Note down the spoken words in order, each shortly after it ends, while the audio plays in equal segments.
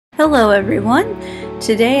Hello everyone!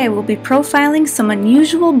 Today I will be profiling some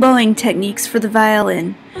unusual bowing techniques for the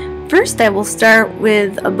violin. First I will start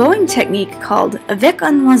with a bowing technique called avec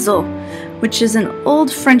un oiseau, which is an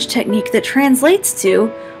old French technique that translates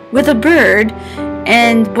to with a bird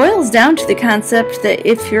and boils down to the concept that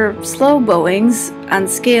if your slow bowings on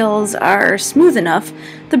scales are smooth enough,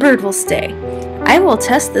 the bird will stay. I will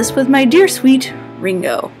test this with my dear sweet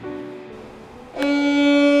Ringo.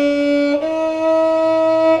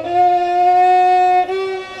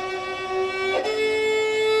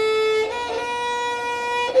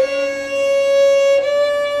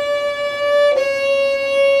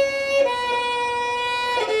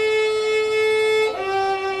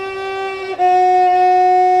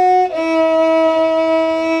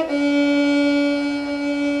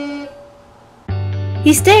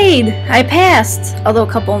 He stayed! I passed! Although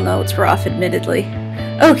a couple notes were off admittedly.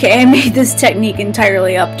 Okay, I made this technique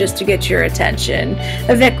entirely up just to get your attention.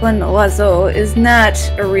 Avec un oiseau is not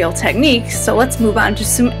a real technique, so let's move on to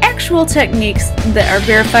some actual techniques that are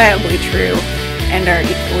verifiably true and are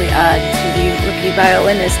equally odd to the rookie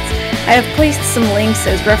violinists. I have placed some links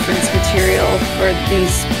as reference material for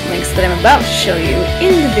these links that I'm about to show you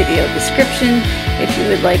in the video description if you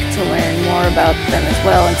would like to learn more about them as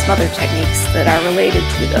well and some other techniques that are related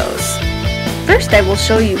to those. First I will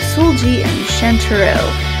show you Sulji and Chanterelle,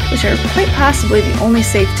 which are quite possibly the only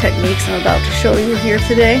safe techniques I'm about to show you here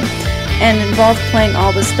today, and involve playing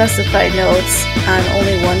all the specified notes on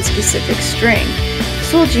only one specific string.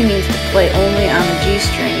 Sulji means to play only on the G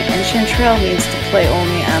string, and Chanterelle means to play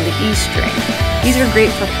only on the E string. These are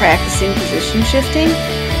great for practicing position shifting,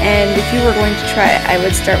 and if you were going to try it, I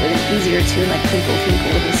would start with an easier tune like Twinkle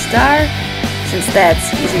Twinkle Little Star, since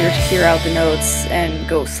that's easier to hear out the notes and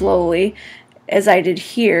go slowly, as I did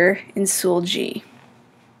here in Sulji.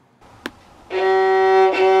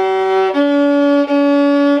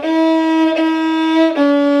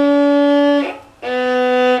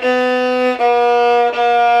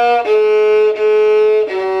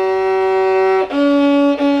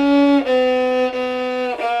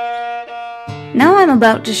 Now I'm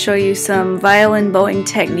about to show you some violin bowing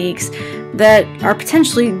techniques that are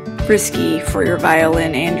potentially risky for your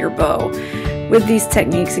violin and your bow. With these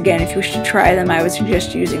techniques, again, if you wish to try them, I would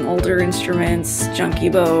suggest using older instruments, junky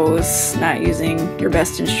bows, not using your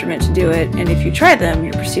best instrument to do it, and if you try them,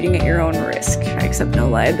 you're proceeding at your own risk. I accept no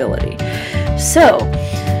liability. So,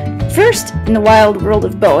 first in the wild world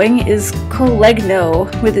of bowing is collegno,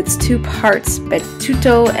 with its two parts,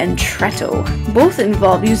 battuto and tratto. Both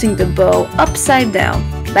involve using the bow upside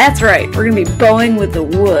down. That's right, we're going to be bowing with the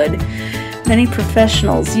wood. Many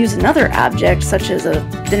professionals use another object, such as a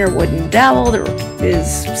thinner wooden dowel that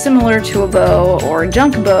is similar to a bow, or a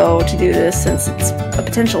junk bow, to do this, since it's a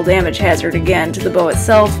potential damage hazard again to the bow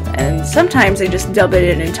itself, and sometimes they just dub it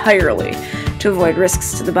in entirely to avoid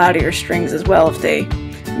risks to the body or strings as well if they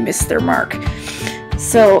miss their mark.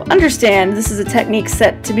 So understand, this is a technique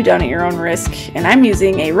set to be done at your own risk, and I'm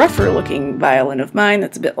using a rougher looking violin of mine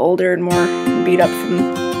that's a bit older and more beat up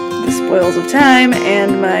from the spoils of time,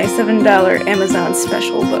 and my $7 Amazon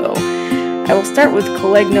special bow. I will start with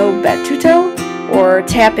collegno battuto, or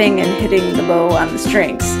tapping and hitting the bow on the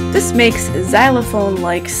strings. This makes a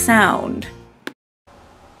xylophone-like sound.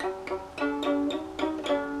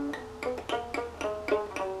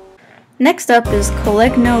 Next up is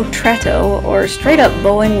collegno tratto, or straight up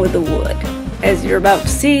bowing with the wood. As you're about to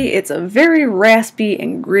see, it's a very raspy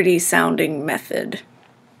and gritty sounding method.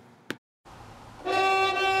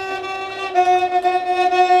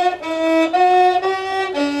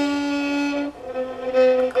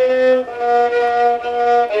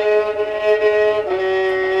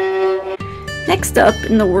 Next up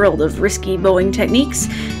in the world of risky bowing techniques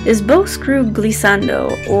is bow screw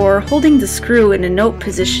glissando, or holding the screw in a note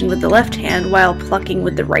position with the left hand while plucking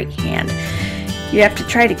with the right hand. You have to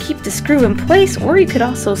try to keep the screw in place, or you could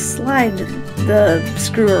also slide the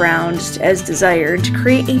screw around as desired to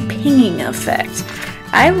create a pinging effect.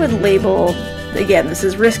 I would label, again, this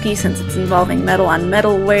is risky since it's involving metal on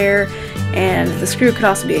metal wear, and the screw could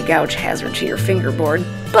also be a gouge hazard to your fingerboard,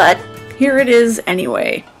 but here it is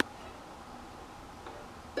anyway.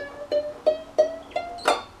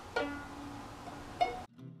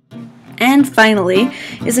 And finally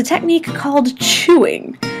is a technique called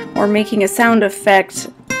chewing, or making a sound effect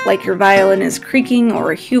like your violin is creaking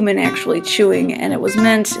or a human actually chewing, and it was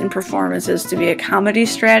meant in performances to be a comedy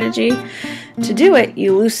strategy. To do it,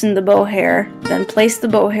 you loosen the bow hair, then place the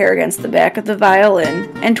bow hair against the back of the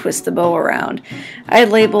violin and twist the bow around. I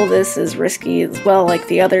label this as risky as well, like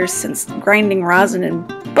the others, since grinding rosin and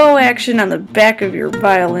bow action on the back of your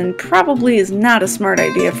violin probably is not a smart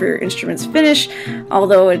idea for your instrument's finish,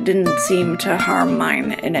 although it didn't seem to harm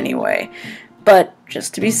mine in any way. But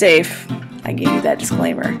just to be safe, I gave you that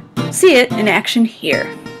disclaimer. See it in action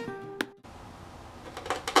here.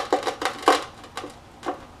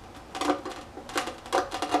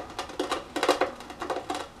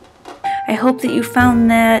 I hope that you found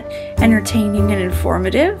that entertaining and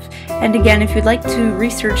informative. And again, if you'd like to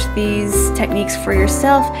research these techniques for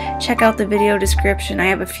yourself, check out the video description. I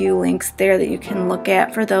have a few links there that you can look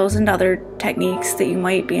at for those and other techniques that you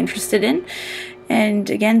might be interested in. And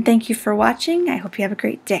again, thank you for watching. I hope you have a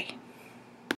great day.